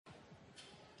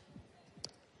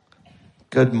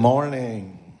Good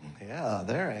morning. Yeah,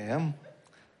 there I am.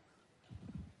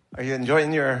 Are you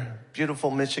enjoying your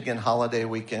beautiful Michigan holiday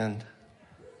weekend?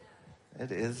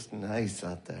 It is nice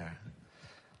out there.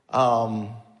 Got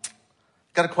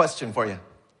a question for you.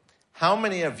 How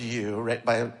many of you,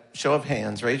 by a show of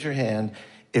hands, raise your hand,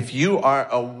 if you are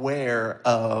aware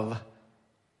of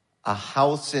a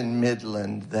house in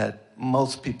Midland that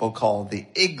most people call the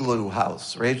Igloo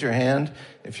House? Raise your hand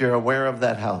if you're aware of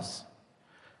that house.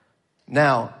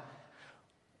 Now,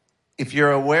 if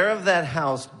you're aware of that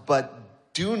house, but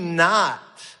do not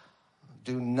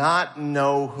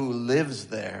know who lives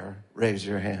there, raise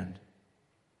your hand.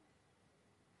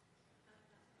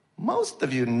 Most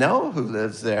of you know who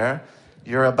lives there.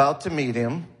 You're about to meet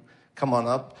him. Come on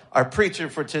up. Our preacher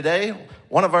for today,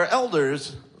 one of our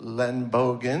elders, Len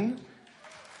Bogan.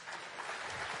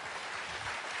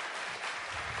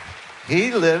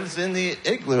 He lives in the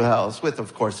Igloo House with,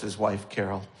 of course, his wife,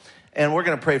 Carol. And we're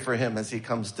going to pray for him as he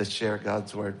comes to share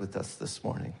God's word with us this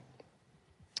morning.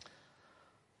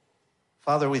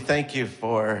 Father, we thank you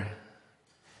for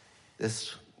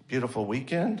this beautiful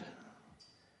weekend.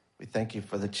 We thank you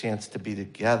for the chance to be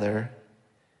together.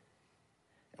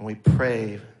 And we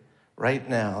pray right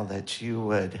now that you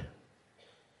would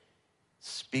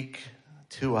speak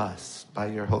to us by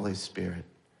your Holy Spirit.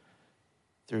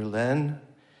 Through Len,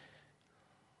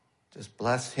 just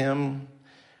bless him.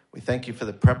 We thank you for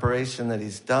the preparation that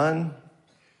he's done.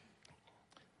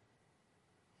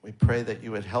 We pray that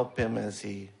you would help him as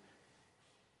he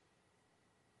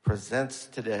presents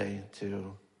today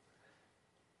to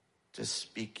just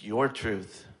speak your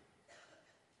truth.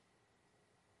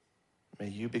 May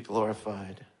you be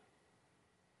glorified.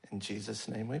 In Jesus'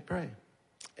 name we pray.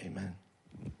 Amen.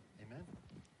 Amen.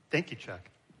 Thank you, Chuck.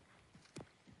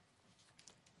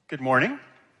 Good morning.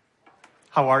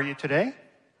 How are you today?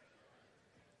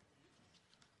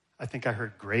 I think I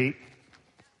heard great,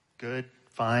 good,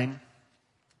 fine.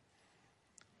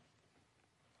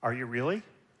 Are you really?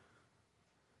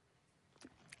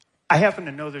 I happen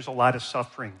to know there's a lot of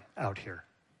suffering out here.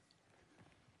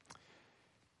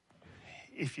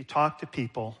 If you talk to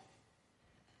people,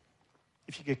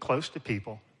 if you get close to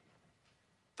people,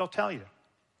 they'll tell you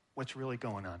what's really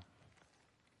going on.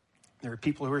 There are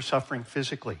people who are suffering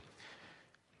physically.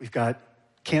 We've got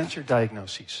cancer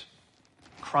diagnoses,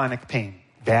 chronic pain,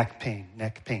 back pain,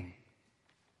 neck pain.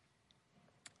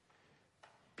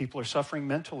 People are suffering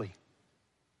mentally.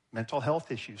 Mental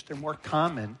health issues. They're more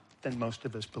common than most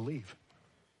of us believe.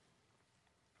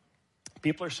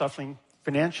 People are suffering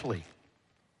financially.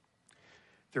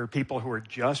 There are people who are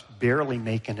just barely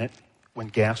making it when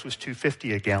gas was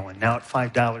 $2.50 a gallon. Now at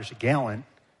 $5 a gallon,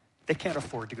 they can't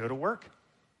afford to go to work.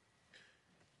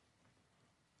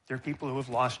 There are people who have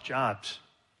lost jobs.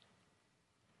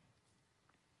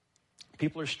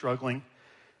 People are struggling,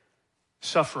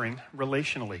 suffering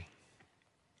relationally.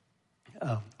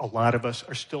 A lot of us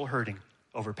are still hurting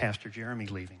over Pastor Jeremy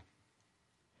leaving.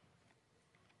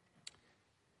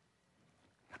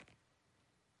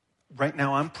 Right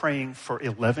now, I'm praying for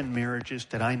 11 marriages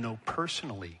that I know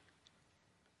personally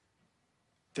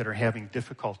that are having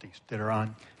difficulties, that are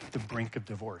on the brink of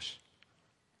divorce.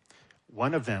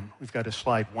 One of them, we've got a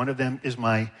slide, one of them is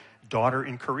my daughter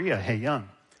in Korea, Hae-young.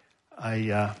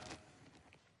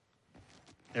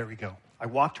 There we go. I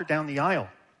walked her down the aisle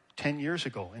 10 years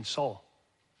ago in Seoul.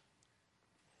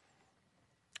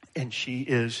 And she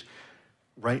is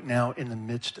right now in the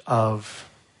midst of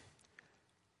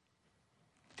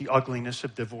the ugliness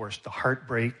of divorce, the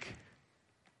heartbreak,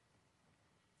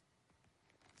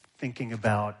 thinking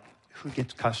about who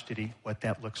gets custody, what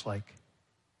that looks like,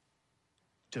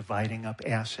 dividing up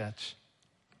assets.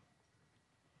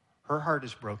 Her heart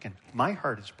is broken. My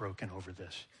heart is broken over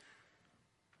this.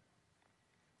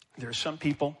 There are some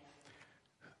people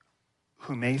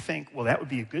who may think, well, that would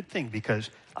be a good thing because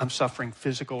I'm suffering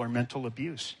physical or mental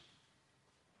abuse.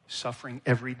 Suffering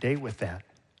every day with that.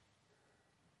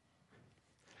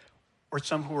 Or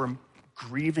some who are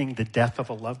grieving the death of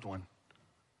a loved one.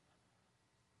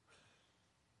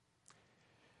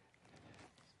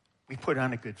 We put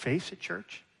on a good face at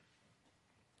church,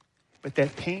 but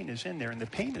that pain is in there, and the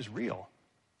pain is real.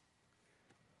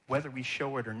 Whether we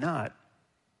show it or not,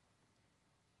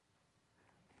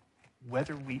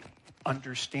 whether we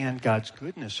understand God's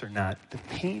goodness or not, the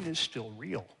pain is still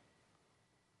real.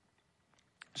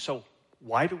 So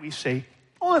why do we say,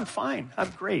 oh, I'm fine, I'm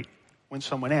great, when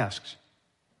someone asks?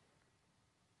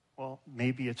 Well,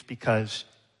 maybe it's because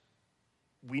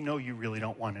we know you really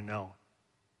don't want to know.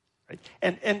 Right?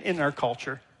 And in our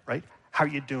culture, right, how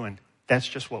you doing? That's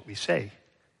just what we say.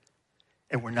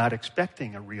 And we're not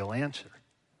expecting a real answer.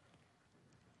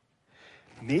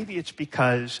 Maybe it's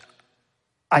because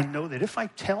I know that if I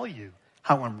tell you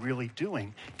how I'm really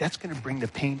doing, that's going to bring the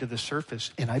pain to the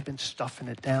surface, and I've been stuffing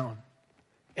it down.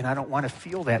 And I don't want to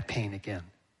feel that pain again.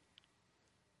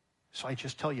 So I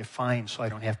just tell you fine so I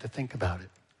don't have to think about it.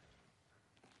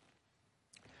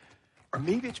 Or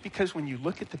maybe it's because when you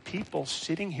look at the people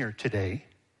sitting here today,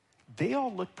 they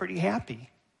all look pretty happy.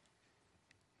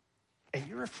 And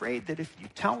you're afraid that if you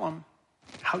tell them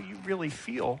how you really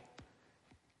feel,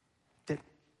 that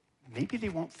maybe they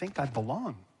won't think I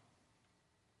belong.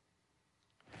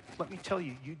 Let me tell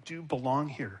you, you do belong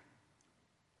here.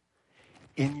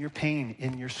 In your pain,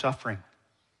 in your suffering.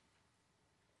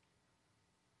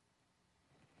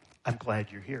 I'm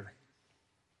glad you're here.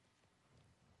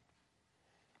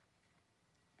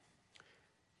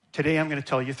 Today I'm going to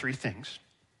tell you three things.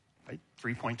 Right?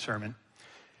 3-point sermon.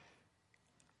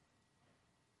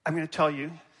 I'm going to tell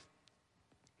you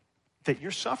that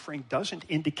your suffering doesn't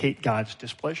indicate God's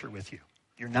displeasure with you.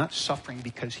 You're not suffering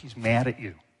because he's mad at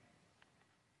you.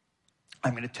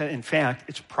 I'm going to tell you, in fact,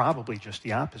 it's probably just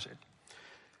the opposite.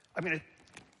 I'm going to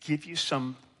give you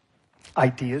some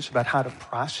ideas about how to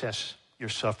process your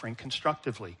suffering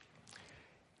constructively.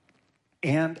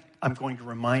 And I'm going to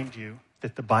remind you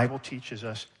that the Bible teaches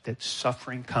us that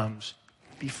suffering comes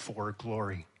before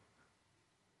glory.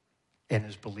 And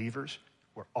as believers,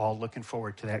 we're all looking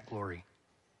forward to that glory.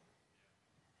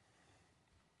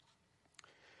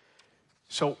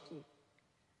 So,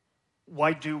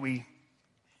 why do we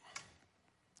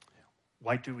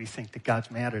think that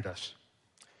God's mad at us?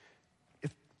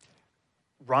 If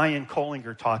Ryan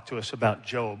Kohlinger talked to us about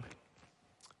Job,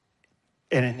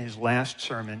 and in his last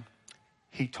sermon,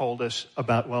 he told us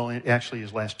about, actually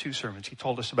his last two sermons, he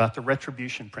told us about the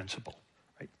retribution principle.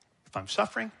 Right? If I'm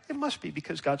suffering, it must be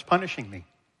because God's punishing me.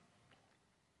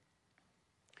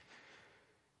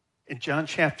 In John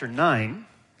chapter 9,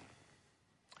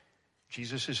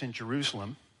 Jesus is in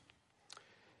Jerusalem.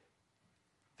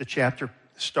 The chapter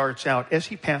starts out, as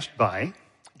he passed by,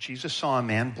 Jesus saw a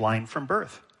man blind from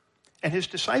birth. And his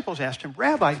disciples asked him,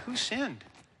 Rabbi, who sinned,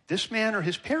 this man or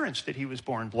his parents, that he was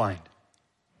born blind?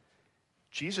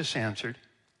 Jesus answered,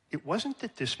 it wasn't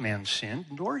that this man sinned,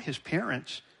 nor his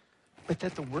parents, but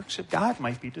that the works of God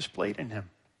might be displayed in him.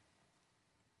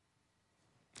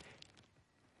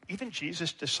 Even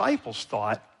Jesus' disciples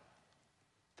thought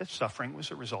that suffering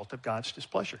was a result of God's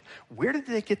displeasure. Where did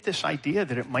they get this idea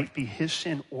that it might be his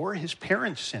sin or his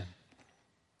parents' sin?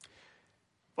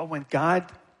 Well, when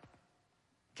God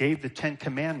gave the 10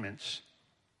 Commandments,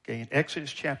 okay, in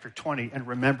Exodus chapter 20, and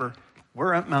remember,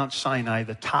 we're at Mount Sinai,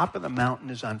 the top of the mountain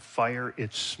is on fire,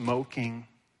 it's smoking.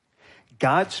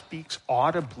 God speaks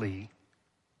audibly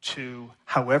to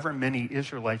however many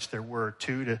Israelites there were,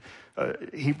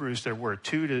 Hebrews there were,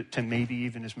 to maybe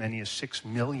even as many as 6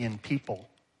 million people.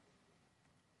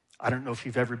 I don't know if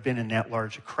you've ever been in that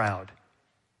large a crowd.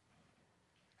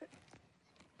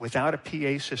 Without a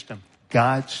PA system,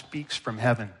 God speaks from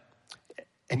heaven.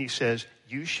 And he says,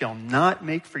 you shall not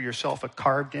make for yourself a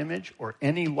carved image or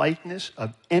any likeness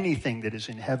of anything that is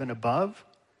in heaven above,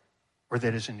 or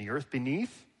that is in the earth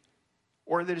beneath,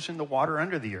 or that is in the water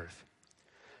under the earth.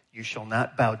 You shall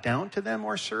not bow down to them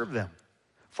or serve them.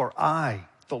 For I,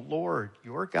 the Lord,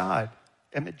 your God,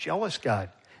 am a jealous God,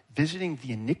 visiting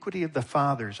the iniquity of the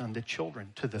fathers on the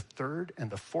children to the third and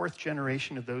the fourth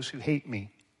generation of those who hate me,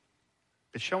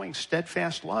 but showing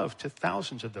steadfast love to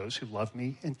thousands of those who love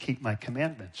me and keep my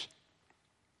commandments.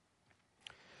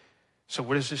 So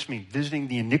what does this mean? Visiting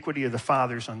the iniquity of the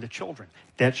fathers on the children.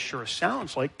 That sure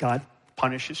sounds like God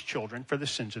punishes children for the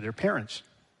sins of their parents.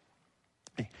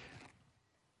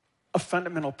 A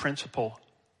fundamental principle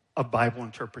of Bible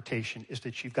interpretation is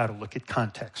that you've got to look at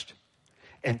context.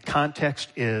 And context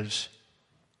is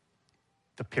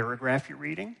the paragraph you're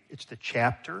reading, it's the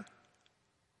chapter,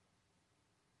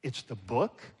 it's the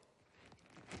book,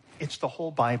 it's the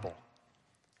whole Bible.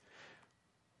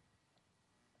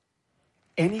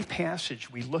 Any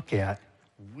passage we look at,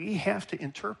 we have to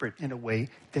interpret in a way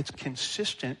that's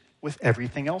consistent with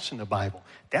everything else in the Bible.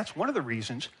 That's one of the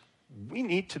reasons we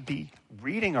need to be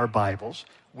reading our Bibles.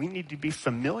 We need to be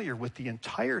familiar with the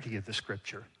entirety of the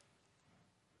Scripture,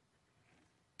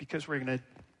 because we're going to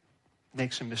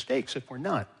make some mistakes if we're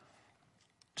not.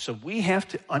 So we have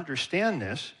to understand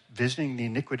this, visiting the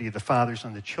iniquity of the fathers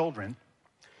on the children,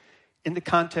 in the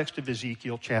context of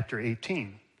Ezekiel chapter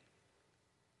 18.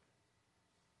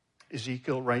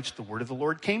 Ezekiel writes, the word of the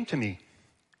Lord came to me.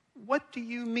 What do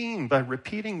you mean by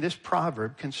repeating this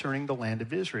proverb concerning the land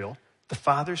of Israel? The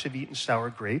fathers have eaten sour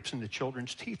grapes and the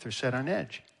children's teeth are set on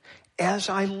edge. As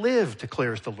I live,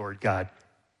 declares the Lord God,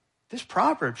 this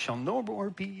proverb shall no more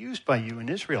be used by you in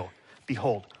Israel.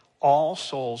 Behold, all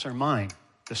souls are mine.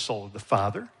 The soul of the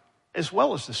Father, as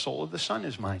well as the soul of the Son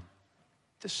is mine.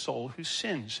 The soul whose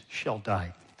sins shall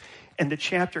die. And the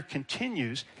chapter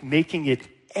continues, making it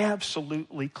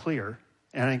absolutely clear,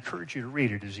 and I encourage you to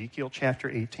read it, Ezekiel chapter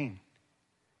 18,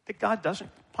 that God doesn't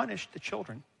punish the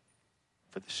children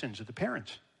for the sins of the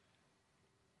parents.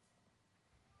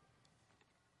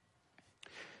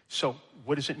 So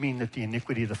what does it mean that the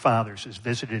iniquity of the fathers is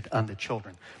visited on the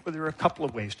children? Well, there are a couple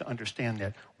of ways to understand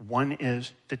that. One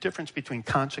is the difference between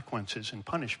consequences and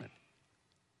punishment.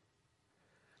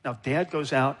 Now, dad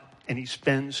goes out and he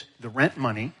spends the rent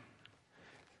money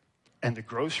and the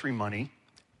grocery money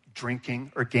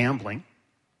drinking or gambling.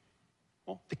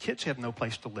 Well, the kids have no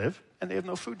place to live and they have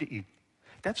no food to eat.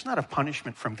 That's not a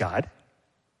punishment from God.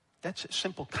 That's a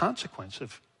simple consequence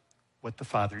of what the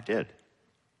father did.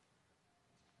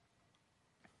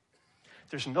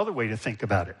 There's another way to think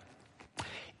about it.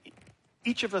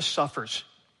 Each of us suffers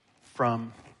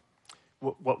from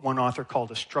what one author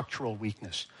called a structural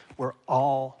weakness. We're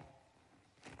all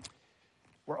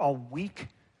weak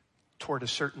toward a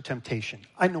certain temptation.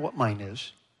 I know what mine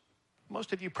is.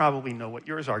 Most of you probably know what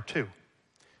yours are too.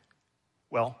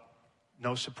 Well,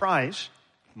 no surprise,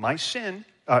 my son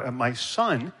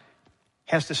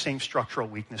has the same structural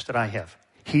weakness that I have.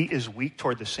 He is weak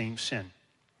toward the same sin.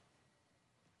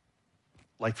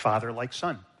 Like father, like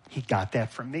son. He got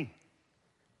that from me.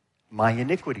 My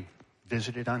iniquity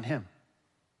visited on him.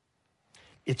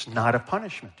 It's not a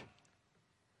punishment.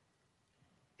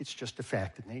 It's just a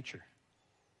fact of nature.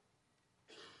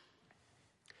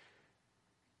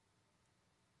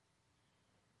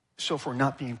 So if we're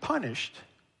not being punished,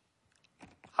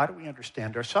 how do we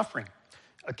understand our suffering?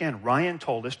 Again, Ryan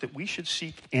told us that we should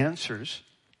seek answers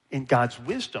in God's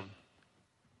wisdom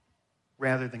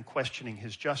rather than questioning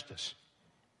his justice.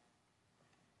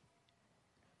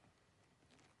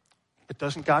 But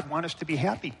doesn't God want us to be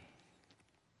happy?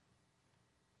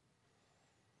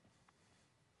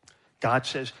 God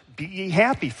says, be ye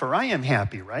happy, for I am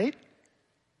happy, right?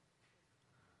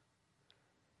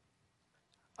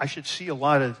 I should see a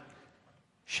lot of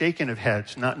shaking of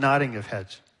heads, not nodding of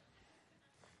heads.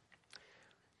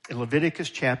 In Leviticus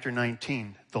chapter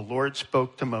 19, the Lord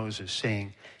spoke to Moses,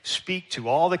 saying, speak to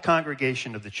all the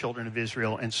congregation of the children of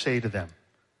Israel and say to them,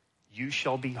 you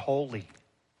shall be holy,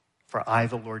 for I,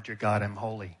 the Lord your God, am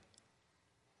holy.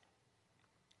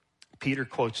 Peter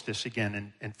quotes this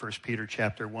again in 1 Peter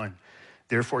chapter 1.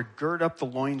 Therefore, gird up the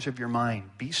loins of your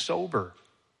mind, be sober,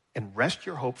 and rest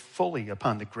your hope fully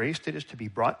upon the grace that is to be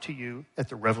brought to you at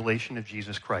the revelation of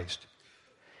Jesus Christ.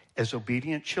 As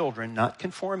obedient children, not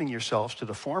conforming yourselves to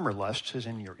the former lusts as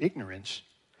in your ignorance,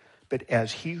 but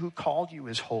as he who called you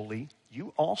is holy,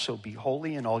 you also be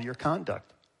holy in all your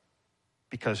conduct.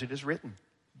 Because it is written,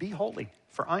 be holy,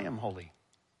 for I am holy.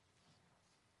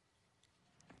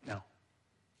 Now,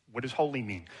 what does holy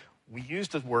mean? We use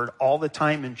the word all the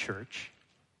time in church,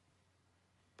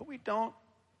 but we don't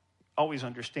always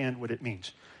understand what it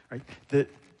means. Right?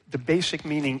 The basic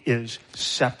meaning is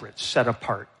separate, set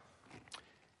apart.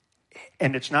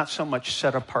 And it's not so much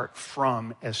set apart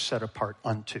from as set apart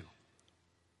unto.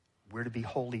 We're to be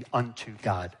holy unto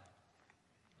God.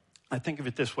 I think of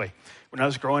it this way. When I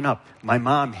was growing up, my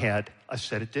mom had a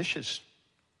set of dishes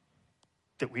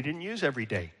that we didn't use every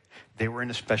day. They were in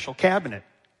a special cabinet.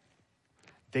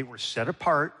 They were set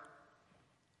apart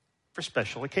for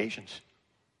special occasions.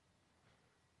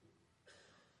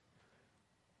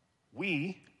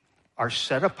 We are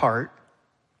set apart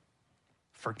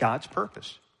for God's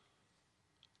purpose,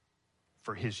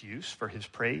 for his use, for his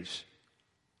praise,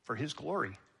 for his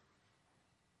glory.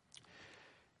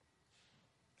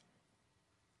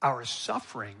 Our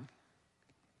suffering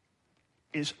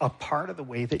is a part of the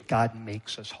way that God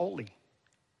makes us holy.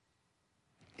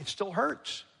 It still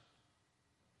hurts,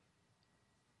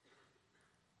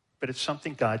 but it's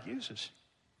something God uses.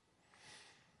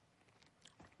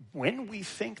 When we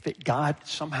think that God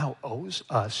somehow owes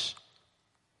us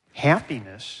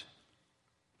happiness,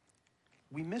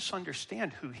 we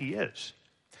misunderstand who he is.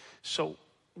 So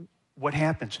what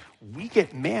happens? We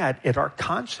get mad at our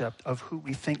concept of who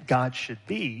we think God should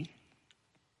be,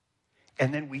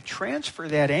 and then we transfer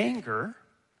that anger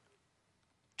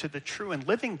to the true and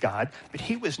living God, but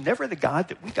he was never the God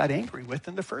that we got angry with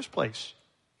in the first place.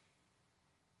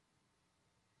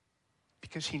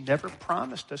 Because he never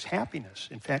promised us happiness.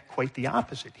 In fact, quite the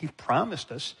opposite. He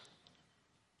promised us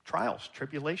trials,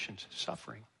 tribulations,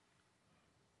 suffering.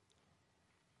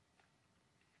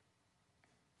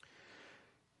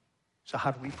 So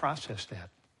how do we process that?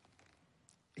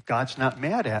 If God's not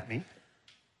mad at me,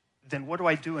 then what do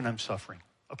I do when I'm suffering?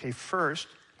 Okay, first,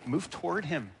 move toward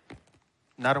him,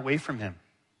 not away from him.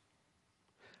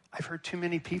 I've heard too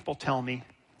many people tell me,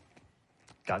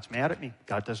 God's mad at me.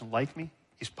 God doesn't like me.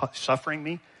 He's suffering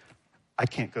me. I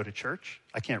can't go to church.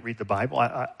 I can't read the Bible.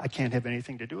 I can't have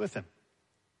anything to do with him.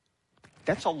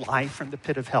 That's a lie from the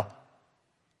pit of hell.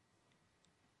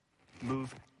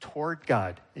 Move toward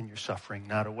God in your suffering,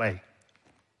 not away.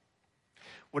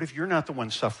 What if you're not the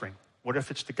one suffering? What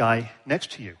if it's the guy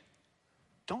next to you?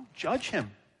 Don't judge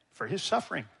him for his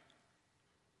suffering.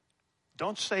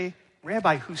 Don't say,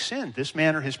 Rabbi, who sinned, this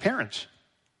man or his parents?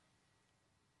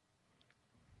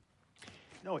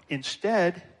 No,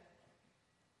 instead,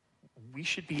 we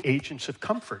should be agents of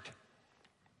comfort.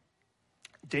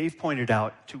 Dave pointed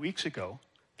out 2 weeks ago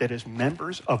that as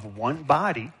members of one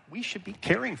body, we should be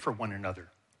caring for one another.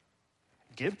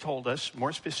 Gib told us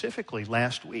more specifically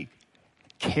last week,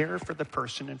 care for the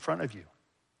person in front of you.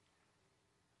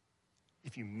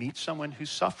 If you meet someone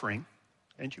who's suffering,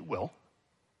 and you will,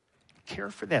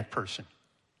 care for that person.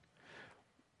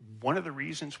 One of the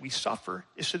reasons we suffer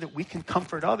is so that we can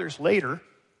comfort others later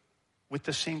with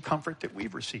the same comfort that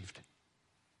we've received.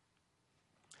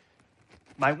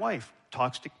 My wife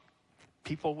talks to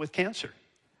people with cancer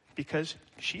because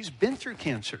she's been through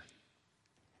cancer.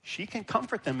 She can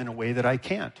comfort them in a way that I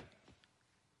can't.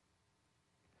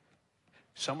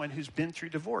 Someone who's been through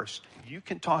divorce, you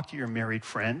can talk to your married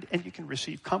friend and you can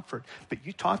receive comfort, but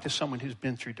you talk to someone who's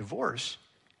been through divorce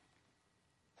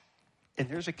and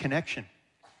there's a connection.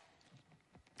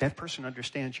 That person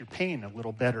understands your pain a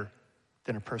little better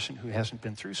than a person who hasn't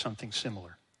been through something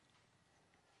similar.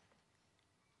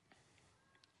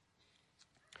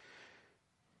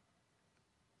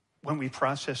 When we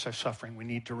process our suffering, we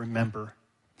need to remember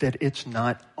that it's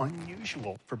not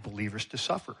unusual for believers to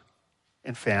suffer.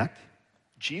 In fact,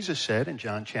 Jesus said in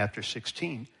John chapter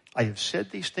 16, I have said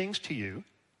these things to you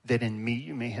that in me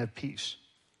you may have peace.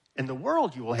 In the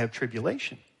world you will have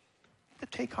tribulation.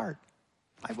 But take heart.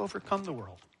 I've overcome the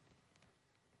world.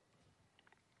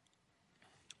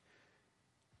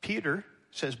 Peter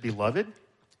says, Beloved,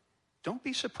 don't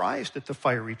be surprised at the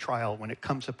fiery trial when it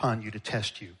comes upon you to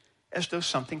test you, as though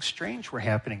something strange were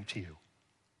happening to you.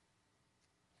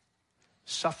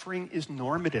 Suffering is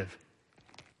normative.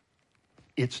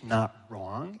 It's not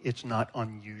wrong. It's not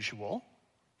unusual.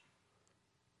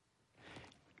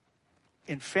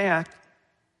 In fact,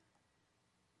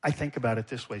 I think about it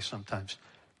this way sometimes.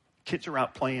 Kids are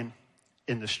out playing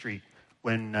in the street.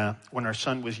 When our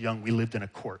son was young, we lived in a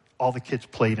court. All the kids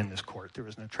played in this court. There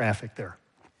was no traffic there.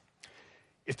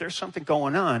 If there's something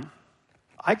going on,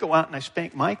 I go out and I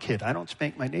spank my kid. I don't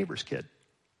spank my neighbor's kid.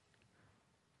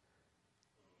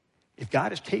 If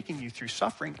God is taking you through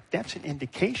suffering, that's an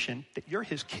indication that you're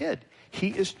his kid. He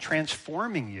is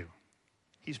transforming you.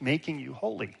 He's making you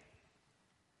holy.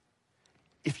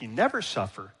 If you never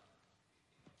suffer,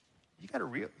 you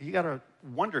gotta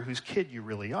wonder whose kid you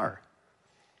really are.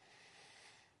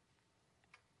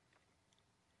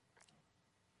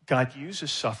 God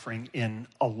uses suffering in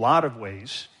a lot of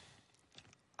ways.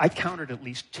 I counted at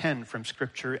least 10 from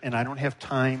Scripture, and I don't have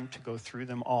time to go through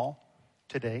them all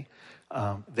today.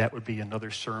 That would be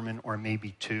another sermon or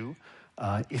maybe two.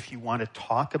 If you want to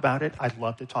talk about it, I'd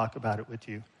love to talk about it with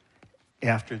you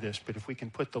after this. But if we can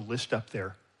put the list up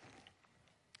there.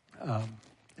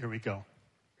 There we go.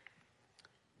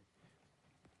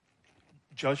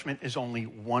 Judgment is only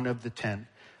one of the 10.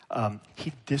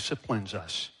 He disciplines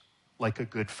us like a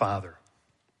good father.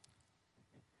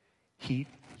 He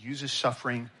uses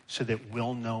suffering so that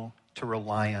we'll know to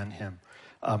rely on him.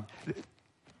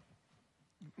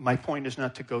 My point is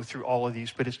not to go through all of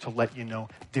these, but it's to let you know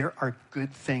there are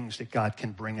good things that God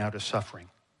can bring out of suffering.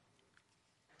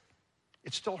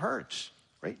 It still hurts,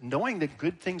 right? Knowing that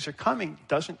good things are coming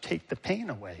doesn't take the pain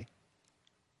away.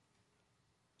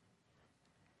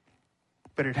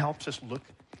 But it helps us look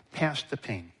past the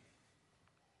pain.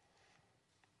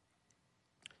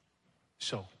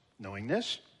 So, knowing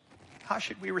this, how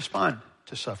should we respond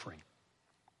to suffering?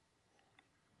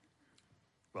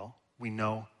 Well, we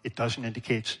know it doesn't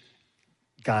indicate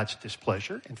God's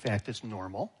displeasure. In fact, it's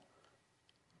normal.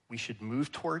 We should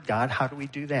move toward God. How do we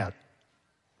do that?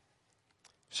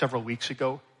 Several weeks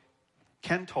ago,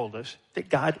 Ken told us that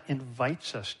God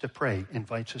invites us to pray,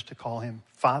 invites us to call him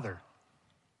Father.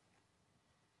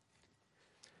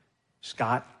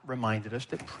 Scott reminded us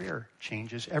that prayer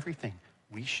changes everything.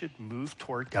 We should move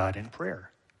toward God in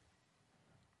prayer.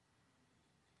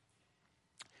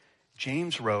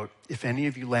 James wrote, if any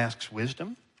of you lacks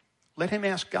wisdom, let him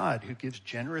ask God, who gives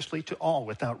generously to all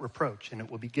without reproach, and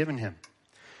it will be given him.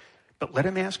 But let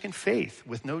him ask in faith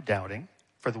with no doubting,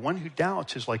 for the one who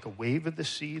doubts is like a wave of the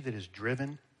sea that is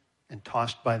driven and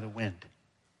tossed by the wind.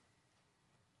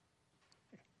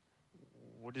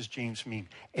 What does James mean?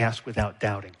 Ask without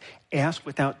doubting. Ask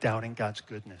without doubting God's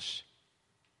goodness.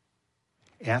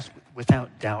 Ask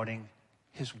without doubting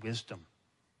his wisdom.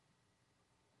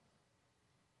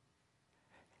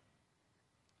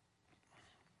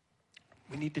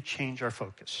 We need to change our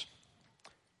focus.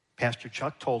 Pastor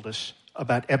Chuck told us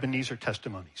about Ebenezer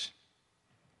testimonies.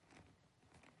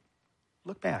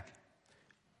 Look back.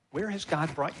 Where has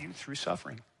God brought you through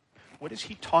suffering? What has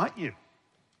he taught you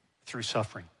through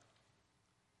suffering?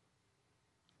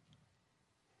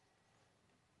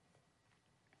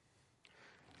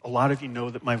 A lot of you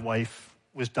know that my wife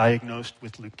was diagnosed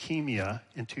with leukemia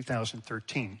in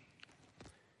 2013.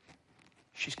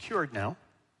 She's cured now.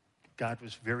 God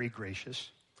was very gracious.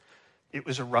 It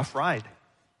was a rough ride.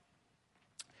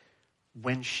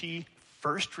 When she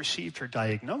first received her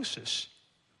diagnosis,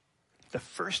 the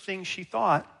first thing she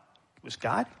thought was,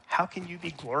 God, how can you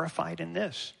be glorified in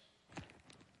this?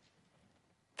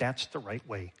 That's the right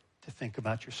way to think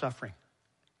about your suffering.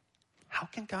 How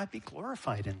can God be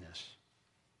glorified in this?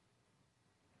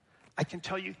 I can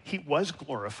tell you, he was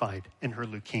glorified in her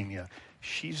leukemia.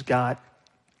 She's got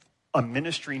a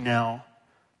ministry now.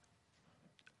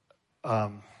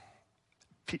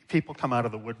 People come out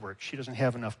of the woodwork. She doesn't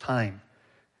have enough time.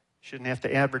 She doesn't have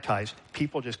to advertise.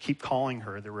 People just keep calling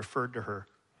her. They're referred to her.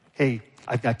 Hey,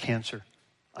 I've got cancer.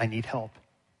 I need help.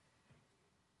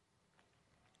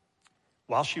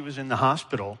 While she was in the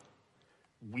hospital,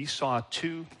 we saw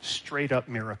 2 straight-up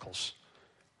miracles.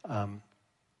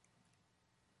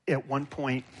 At one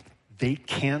point, they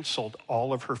canceled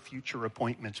all of her future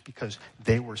appointments because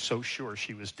they were so sure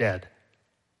she was dead.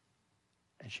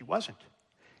 And she wasn't.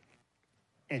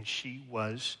 And she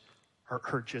was,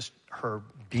 her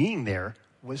being there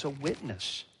was a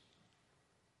witness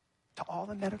to all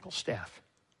the medical staff.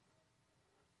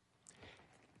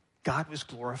 God was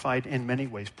glorified in many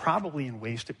ways, probably in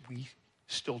ways that we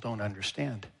still don't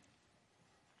understand.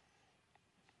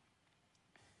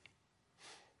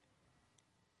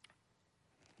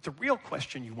 The real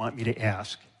question you want me to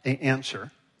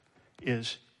answer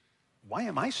is, why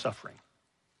am I suffering?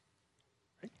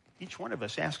 Right? Each one of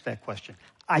us asks that question.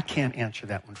 I can't answer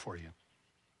that one for you.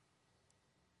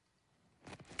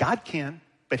 God can,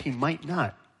 but he might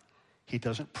not. He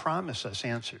doesn't promise us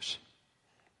answers.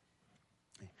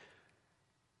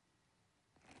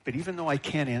 But even though I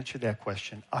can't answer that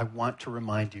question, I want to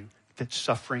remind you that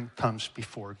suffering comes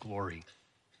before glory.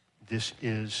 This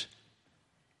is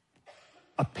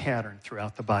a pattern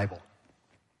throughout the Bible.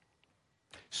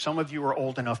 Some of you are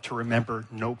old enough to remember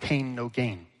no pain, no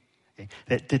gain. Okay?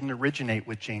 That didn't originate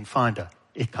with Jane Fonda.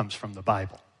 It comes from the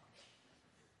Bible.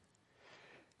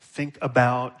 Think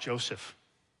about Joseph.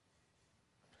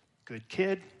 Good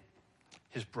kid.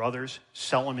 His brothers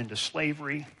sell him into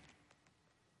slavery.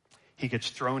 He gets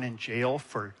thrown in jail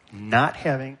for not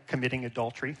committing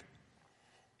adultery.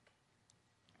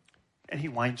 And he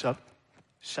winds up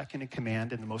second in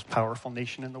command in the most powerful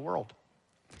nation in the world,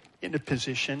 in a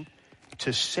position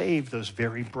to save those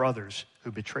very brothers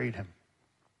who betrayed him.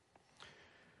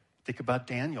 Think about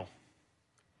Daniel,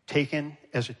 taken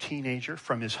as a teenager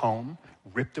from his home,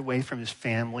 ripped away from his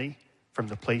family, from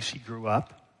the place he grew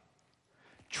up,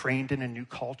 trained in a new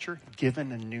culture,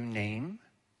 given a new name.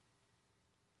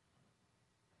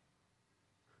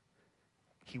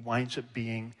 He winds up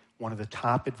being one of the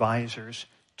top advisors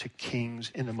to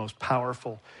kings in the most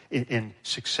powerful, in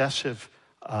successive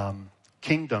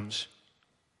kingdoms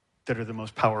that are the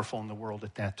most powerful in the world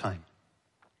at that time.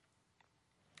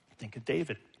 Think of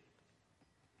David.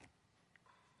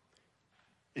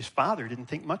 His father didn't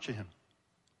think much of him.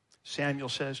 Samuel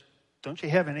says, don't you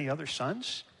have any other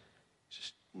sons? He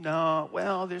says, no,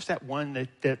 well, there's that one,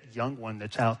 that young one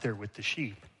that's out there with the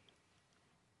sheep.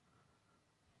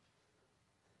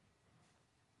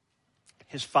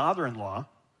 His father-in-law,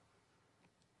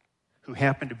 who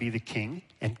happened to be the king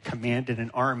and commanded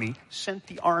an army, sent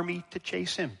the army to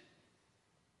chase him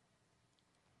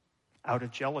out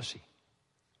of jealousy.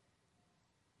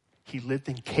 He lived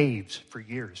in caves for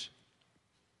years.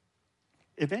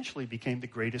 Eventually became the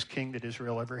greatest king that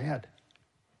Israel ever had.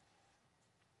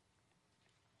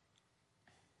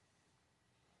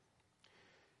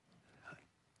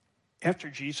 After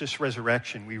Jesus'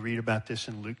 resurrection, we read about this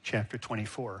in Luke chapter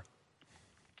 24.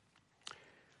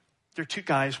 There are 2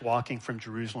 guys walking from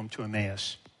Jerusalem to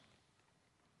Emmaus.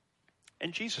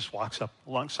 And Jesus walks up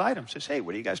alongside them and says, hey,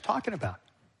 what are you guys talking about?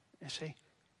 And they say,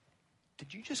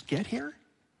 did you just get here?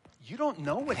 You don't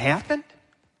know what happened?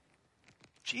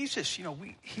 Jesus,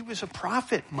 he was a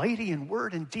prophet, mighty in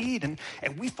word and deed,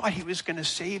 and we thought he was going to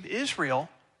save Israel,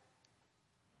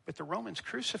 but the Romans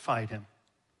crucified him.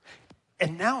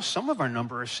 And now some of our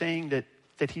number are saying that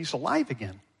that he's alive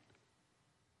again.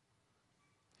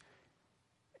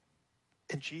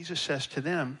 And Jesus says to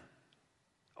them,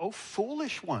 "O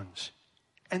foolish ones,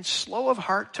 and slow of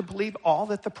heart to believe all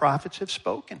that the prophets have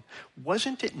spoken.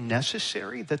 Wasn't it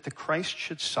necessary that the Christ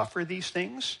should suffer these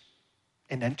things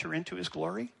and enter into his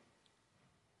glory?"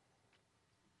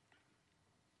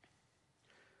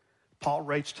 Paul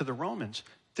writes to the Romans,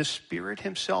 "The Spirit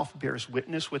himself bears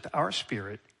witness with our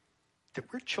spirit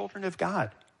that we're children of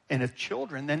God. And if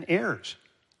children, then heirs,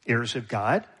 heirs of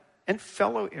God and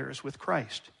fellow heirs with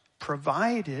Christ,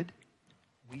 provided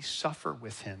we suffer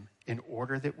with him in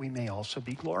order that we may also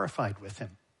be glorified with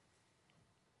him."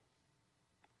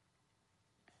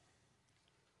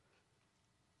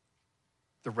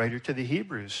 The writer to the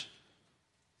Hebrews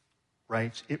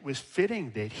writes, "It was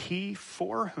fitting that he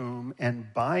for whom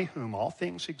and by whom all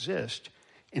things exist,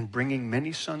 in bringing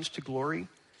many sons to glory,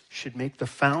 should make the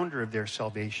founder of their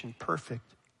salvation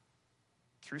perfect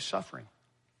through suffering."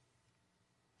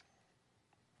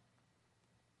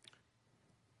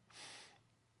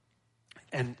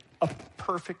 And a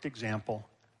perfect example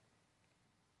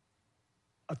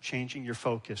of changing your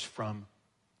focus from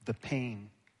the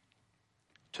pain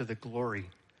to the glory.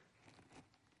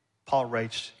 Paul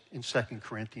writes in 2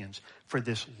 Corinthians, "For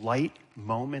this light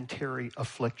momentary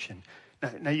affliction."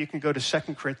 Now you can go to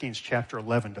 2 Corinthians chapter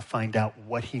 11 to find out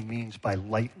what he means by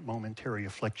light momentary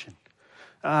affliction.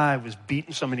 I was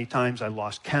beaten so many times I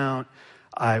lost count.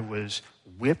 I was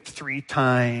whipped 3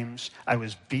 times. I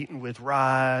was beaten with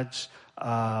rods.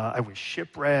 I was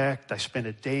shipwrecked. I spent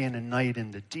a day and a night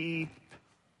in the deep.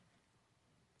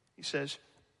 He says,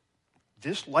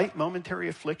 this light momentary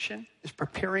affliction is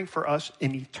preparing for us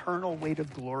an eternal weight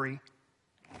of glory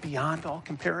beyond all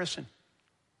comparison.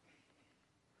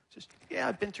 He says, yeah,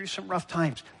 I've been through some rough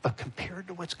times, but compared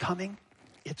to what's coming,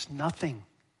 it's nothing.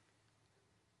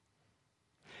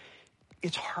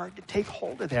 It's hard to take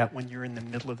hold of that when you're in the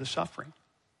middle of the suffering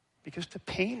because the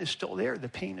pain is still there. The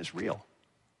pain is real.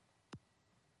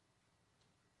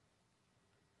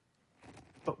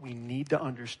 But we need to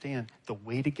understand the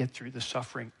way to get through the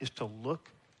suffering is to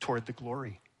look toward the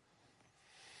glory.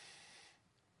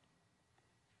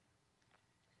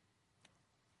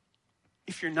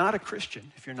 If you're not a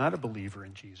Christian, if you're not a believer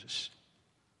in Jesus,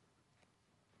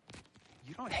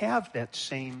 you don't have that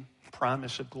same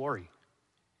promise of glory.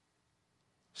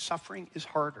 Suffering is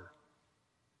harder.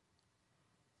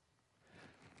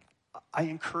 I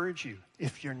encourage you,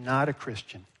 if you're not a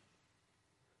Christian,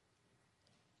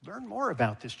 learn more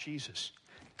about this Jesus.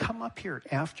 Come up here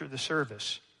after the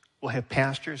service. We'll have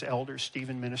pastors, elders,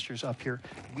 Stephen ministers up here.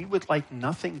 We would like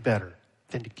nothing better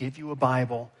than to give you a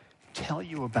Bible, tell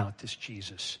you about this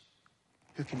Jesus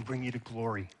who can bring you to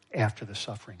glory after the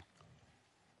suffering.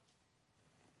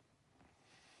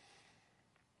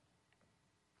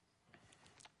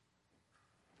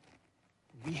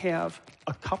 We have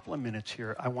a couple of minutes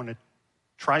here. I want to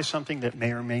try something that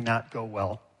may or may not go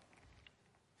well.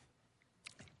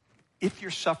 If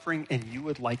you're suffering and you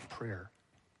would like prayer,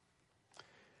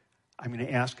 I'm going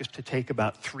to ask us to take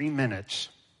about 3 minutes.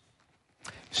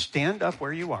 Stand up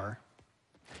where you are.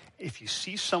 If you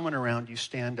see someone around you,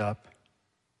 stand up.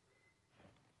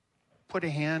 Put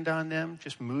a hand on them,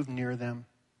 just move near them,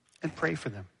 and pray for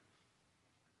them.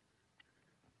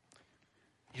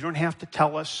 You don't have to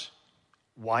tell us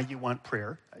why you want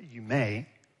prayer. You may.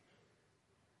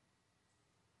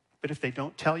 But if they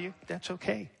don't tell you, that's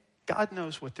okay. God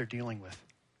knows what they're dealing with.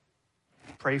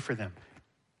 Pray for them.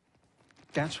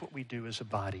 That's what we do as a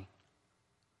body.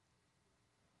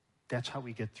 That's how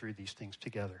we get through these things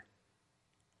together.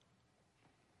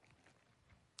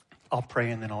 I'll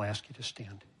pray and then I'll ask you to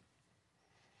stand.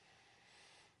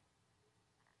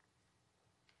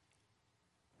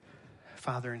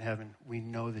 Father in heaven, we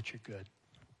know that you're good.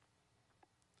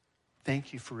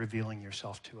 Thank you for revealing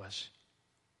yourself to us.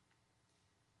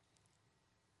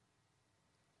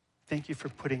 Thank you for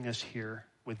putting us here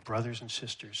with brothers and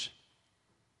sisters.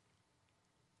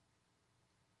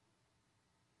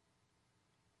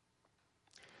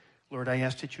 Lord, I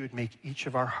ask that you would make each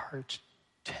of our hearts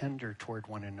tender toward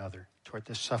one another, toward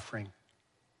the suffering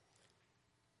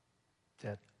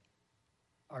that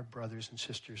our brothers and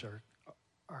sisters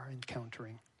are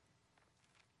encountering.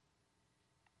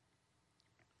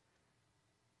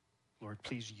 Lord,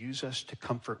 please use us to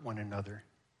comfort one another.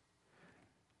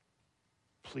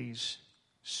 Please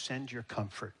send your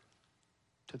comfort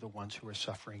to the ones who are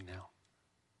suffering now.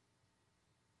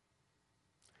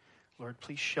 Lord,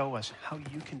 please show us how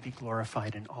you can be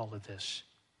glorified in all of this.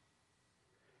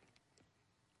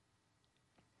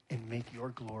 And make your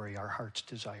glory our heart's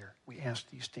desire. We ask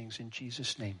these things in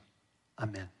Jesus' name.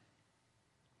 Amen.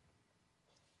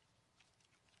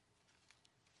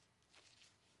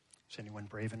 Is anyone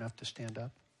brave enough to stand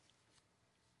up?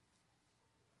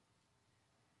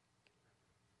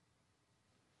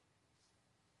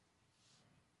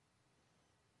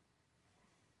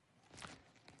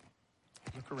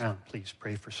 Look around, please.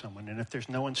 Pray for someone. And if there's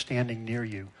no one standing near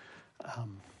you,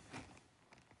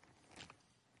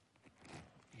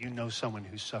 you know someone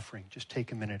who's suffering, just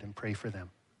take a minute and pray for them.